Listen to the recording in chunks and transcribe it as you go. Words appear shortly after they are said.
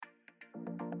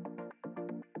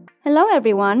Hello,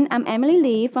 everyone. I'm Emily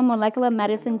Lee from Molecular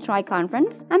Medicine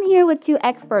Tri-Conference. I'm here with two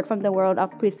experts from the world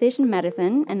of precision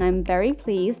medicine, and I'm very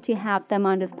pleased to have them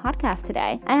on this podcast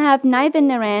today. I have Navin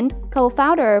Narend,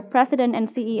 co-founder, president,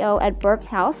 and CEO at Berg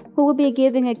Health, who will be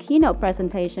giving a keynote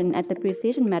presentation at the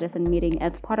Precision Medicine meeting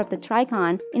as part of the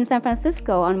TriCon in San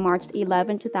Francisco on March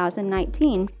 11,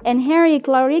 2019, and Harry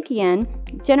Glorikian,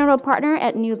 general partner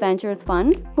at New Ventures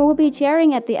Fund, who will be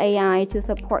chairing at the AI to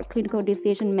support clinical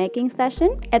decision-making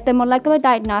session at the Molecular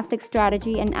Diagnostic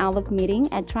Strategy and Outlook meeting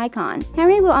at TriCon.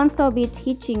 Harry will also be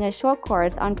teaching a short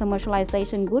course on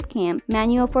Commercialization Bootcamp,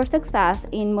 Manual for Success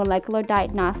in Molecular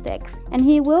Diagnostics, and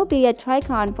he will be at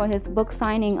TriCon for his book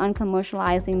signing on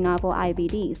commercializing novel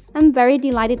IVDs. I'm very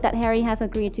delighted that Harry has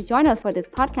agreed to join us for this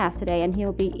podcast today, and he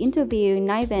will be interviewing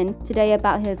Navin today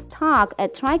about his talk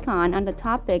at TriCon on the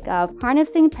topic of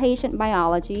harnessing patient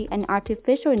biology and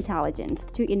artificial intelligence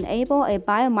to enable a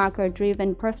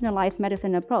biomarker-driven personalized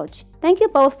medicine approach. Thank you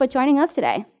both for joining us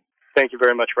today. Thank you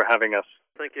very much for having us.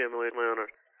 Thank you, Emily. It's my honor.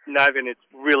 Navin, it's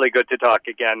really good to talk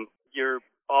again. You're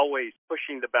always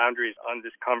pushing the boundaries on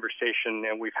this conversation,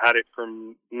 and we've had it for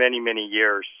many, many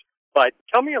years. But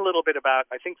tell me a little bit about,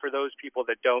 I think for those people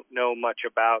that don't know much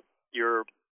about your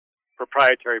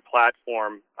proprietary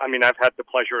platform, I mean, I've had the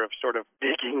pleasure of sort of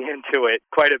digging into it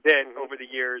quite a bit over the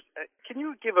years. Can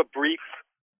you give a brief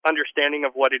understanding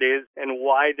of what it is and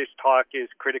why this talk is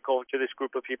critical to this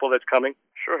group of people that's coming?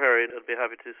 Sure, Harry, I'd be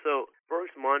happy to. So,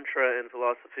 Berg's mantra and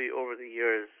philosophy over the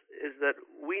years is that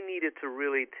we needed to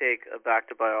really take a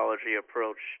back-to-biology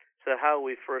approach to how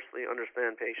we firstly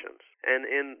understand patients. And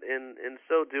in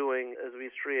so doing, as we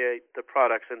striate the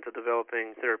products into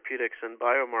developing therapeutics and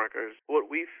biomarkers, what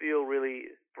we feel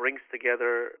really brings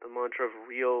together a mantra of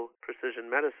real precision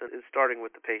medicine is starting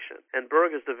with the patient. And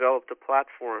Berg has developed a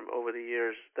platform over the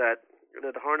years that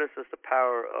harnesses the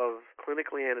power of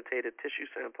clinically annotated tissue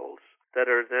samples that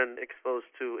are then exposed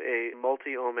to a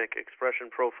multi-omic expression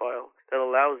profile that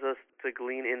allows us to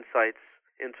glean insights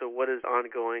into what is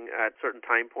ongoing at certain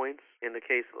time points in the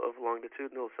case of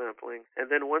longitudinal sampling. And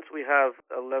then once we have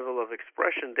a level of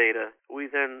expression data, we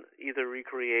then either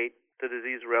recreate the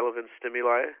disease-relevant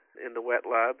stimuli in the wet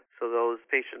lab, so those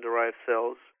patient-derived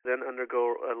cells then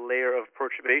undergo a layer of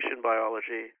perturbation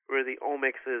biology where the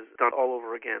omics is done all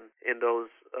over again in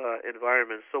those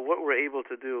environments. So what we're able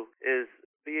to do is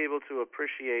be able to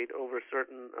appreciate over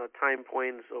certain time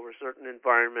points, over certain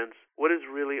environments, what is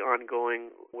really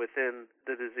ongoing within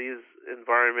the disease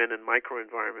environment and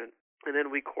microenvironment. And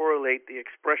then we correlate the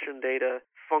expression data,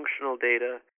 functional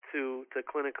data, to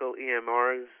clinical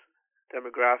EMRs,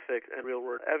 demographics, and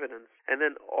real-world evidence. And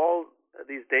then all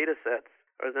these data sets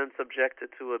are then subjected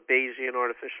to a Bayesian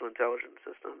artificial intelligence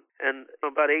system. And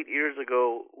about 8 years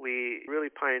ago, we really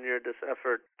pioneered this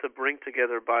effort to bring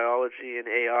together biology and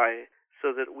AI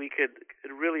so that we could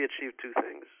really achieve two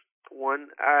things.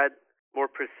 One, add more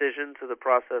precision to the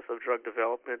process of drug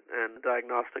development and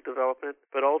diagnostic development,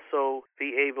 but also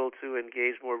be able to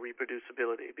engage more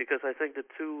reproducibility. Because I think the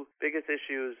two biggest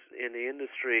issues in the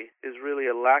industry is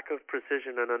really a lack of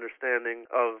precision and understanding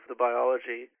of the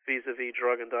biology vis-a-vis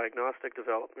drug and diagnostic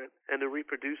development, and the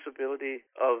reproducibility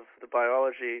of the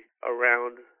biology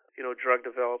around drug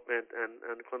development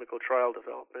and clinical trial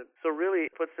development. So really,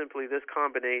 put simply, this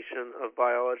combination of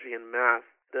biology and math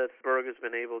that Berg has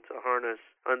been able to harness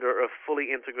under a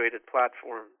fully integrated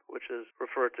platform, which is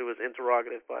referred to as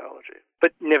interrogative biology.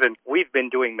 But Navin, we've been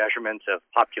doing measurements of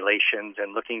populations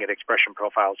and looking at expression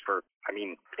profiles for,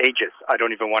 ages. I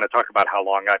don't even want to talk about how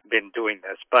long I've been doing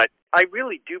this, but I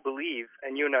really do believe,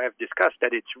 and you and I have discussed,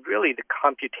 that it's really the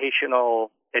computational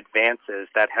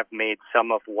advances that have made some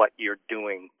of what you're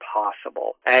doing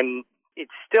possible. And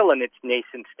it's still in its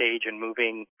nascent stage and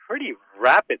moving pretty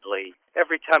rapidly.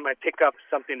 Every time I pick up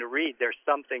something to read, there's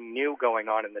something new going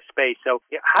on in the space. So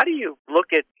how do you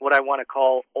look at what I want to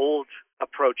call old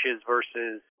approaches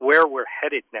versus where we're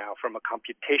headed now from a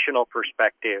computational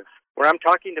perspective? Where I'm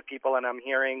talking to people and I'm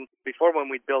hearing, before when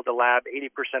we'd build a lab,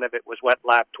 80% of it was wet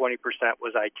lab, 20%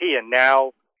 was IT, and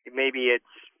now maybe it's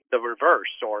the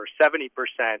reverse, or 70%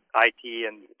 IT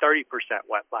and 30%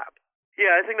 wet lab.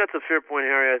 Yeah, I think that's a fair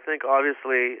point, Harry. I think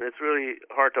obviously it's really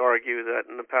hard to argue that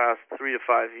in the past 3 to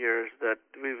 5 years that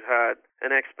we've had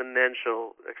an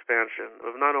exponential expansion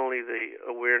of not only the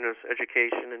awareness,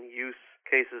 education, and use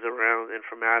cases around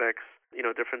informatics,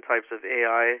 different types of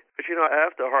AI. But, I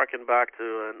have to harken back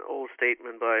to an old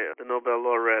statement by the Nobel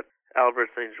laureate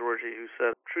Albert St. Georgi, who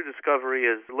said, true discovery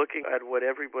is looking at what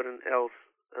everybody else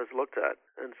has looked at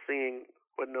and seeing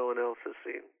what no one else has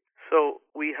seen. So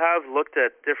we have looked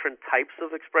at different types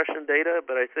of expression data,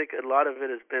 but I think a lot of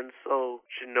it has been so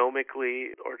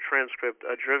genomically or transcript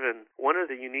driven. One of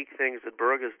the unique things that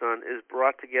Berg has done is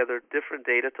brought together different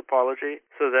data topology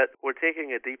so that we're taking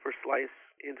a deeper slice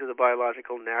into the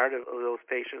biological narrative of those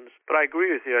patients. But I agree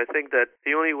with you. I think that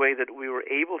the only way that we were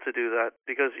able to do that,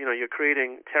 because, you're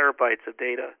creating terabytes of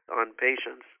data on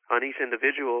patients, on each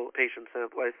individual patient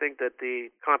sample, I think that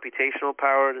the computational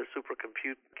power, the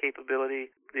supercompute capability,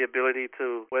 the ability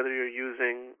to, whether you're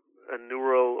using a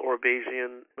neural or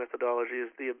Bayesian methodology,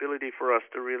 is the ability for us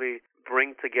to really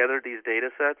bring together these data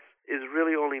sets is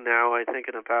really only now, I think,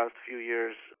 in the past few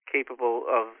years, capable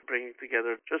of bringing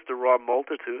together just a raw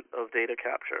multitude of data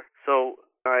capture. So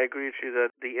I agree with you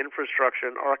that the infrastructure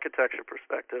and architecture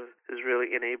perspective has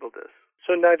really enabled this.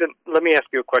 So, Niven, let me ask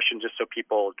you a question just so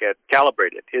people get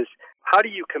calibrated. How do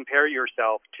you compare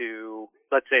yourself to,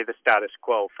 let's say, the status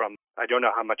quo from, I don't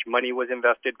know how much money was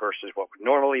invested versus what would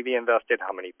normally be invested,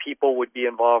 how many people would be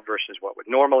involved versus what would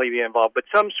normally be involved, but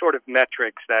some sort of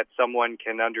metrics that someone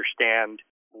can understand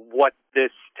what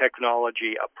this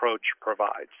technology approach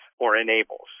provides or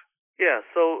enables? Yeah,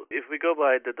 so if we go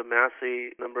by the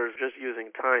Massey numbers just using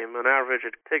time, on average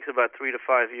it takes about 3 to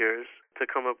 5 years to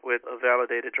come up with a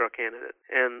validated drug candidate.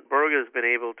 And Berg has been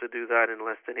able to do that in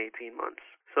less than 18 months.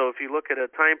 So if you look at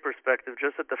a time perspective,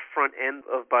 just at the front end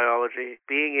of biology,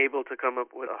 being able to come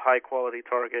up with a high-quality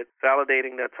target,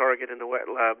 validating that target in the wet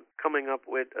lab, coming up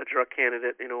with a drug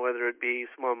candidate, whether it be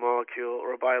small molecule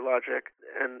or a biologic,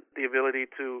 and the ability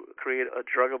to create a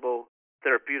druggable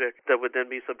therapeutic that would then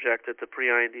be subjected to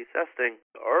pre-IND testing,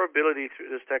 our ability through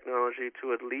this technology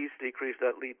to at least decrease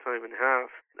that lead time in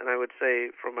half, and I would say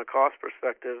from a cost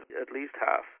perspective, at least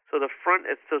half.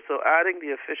 So adding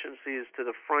the efficiencies to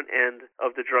the front end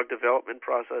of the drug development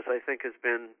process, I think, has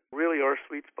been really our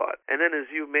sweet spot. And then as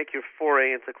you make your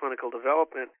foray into clinical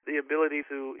development, the ability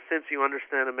to, since you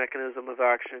understand the mechanism of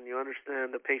action, you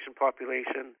understand the patient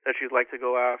population that you'd like to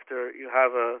go after, you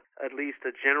have at least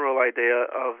a general idea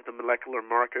of the molecular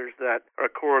markers that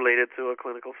are correlated to a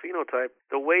clinical phenotype,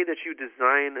 the way that you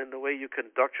design and the way you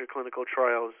conduct your clinical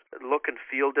trials look and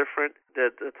feel different.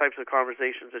 The types of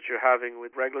conversations that you're having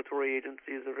with regulatory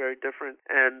agencies are very different,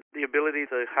 and the ability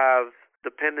to have,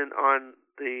 dependent on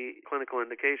the clinical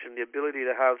indication, the ability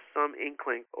to have some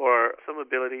inkling or some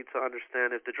ability to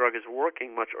understand if the drug is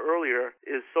working much earlier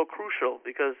is so crucial,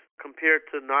 because compared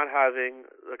to not having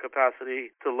the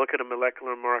capacity to look at a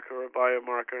molecular marker or a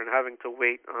biomarker and having to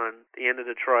wait on the end of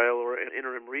the trial or an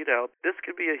interim readout, this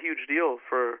could be a huge deal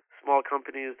for small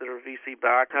companies that are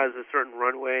VC-backed, has a certain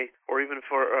runway, or even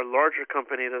for a larger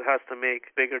company that has to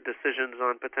make bigger decisions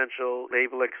on potential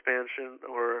label expansion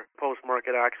or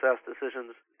post-market access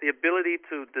decisions. The ability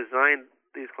to design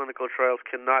these clinical trials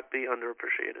cannot be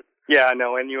underappreciated. Yeah,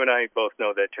 no, and you and I both know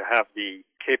that to have the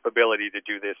capability to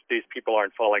do this, these people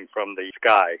aren't falling from the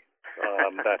sky.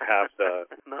 That have the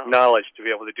knowledge to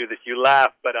be able to do this. You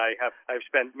laugh, but I've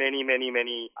spent many, many,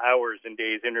 many hours and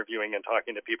days interviewing and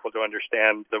talking to people to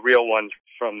understand the real ones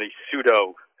from the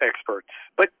pseudo experts.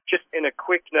 But just in a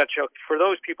quick nutshell, for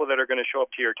those people that are going to show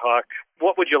up to your talk,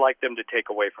 what would you like them to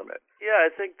take away from it? Yeah, I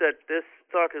think that this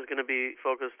talk is going to be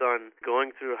focused on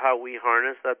going through how we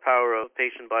harness that power of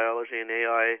patient biology and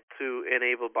AI to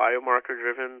enable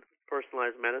biomarker-driven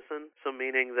personalized medicine. So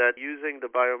meaning that using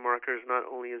the biomarkers not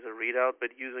only as a readout,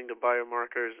 but using the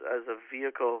biomarkers as a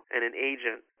vehicle and an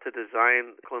agent to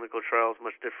design clinical trials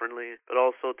much differently, but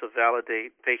also to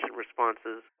validate patient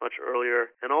responses much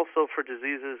earlier. And also for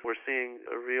diseases, we're seeing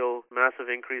a real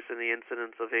massive increase in the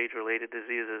incidence of age-related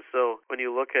diseases. So when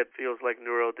you look at fields like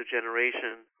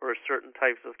neurodegeneration or certain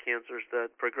types of cancers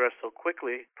that progress so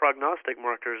quickly, prognostic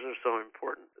markers are so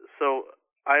important. So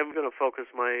I'm going to focus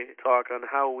my talk on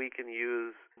how we can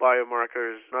use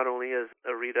biomarkers not only as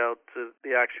a readout to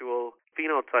the actual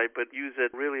phenotype, but use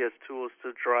it really as tools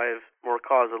to drive more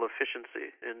causal efficiency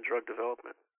in drug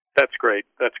development. That's great.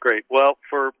 That's great. Well,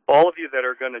 for all of you that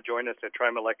are going to join us at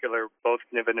Tri-Molecular, both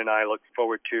Niven and I look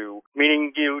forward to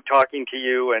meeting you, talking to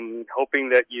you, and hoping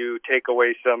that you take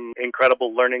away some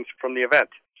incredible learnings from the event.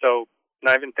 So,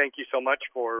 Niven, thank you so much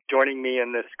for joining me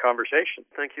in this conversation.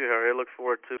 Thank you, Harry. I look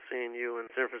forward to seeing you in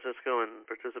San Francisco and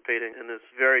participating in this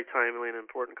very timely and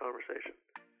important conversation.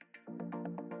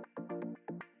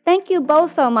 Thank you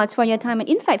both so much for your time and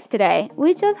insights today.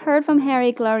 We just heard from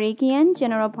Harry Glorikian,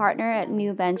 General Partner at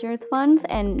New Ventures Funds,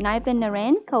 and Naiven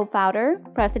Naren, Co-founder,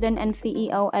 President and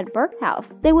CEO at Berk Health.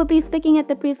 They will be speaking at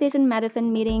the Precision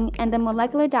Medicine meeting and the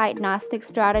Molecular Diagnostic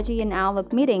Strategy and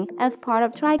Outlook meeting as part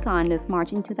of TriCon this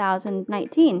March in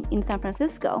 2019 in San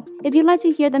Francisco. If you'd like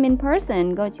to hear them in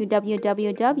person, go to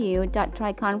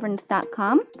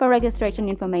www.triconference.com for registration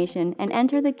information and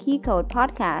enter the key code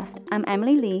podcast. I'm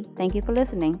Emily Lee. Thank you for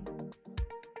listening.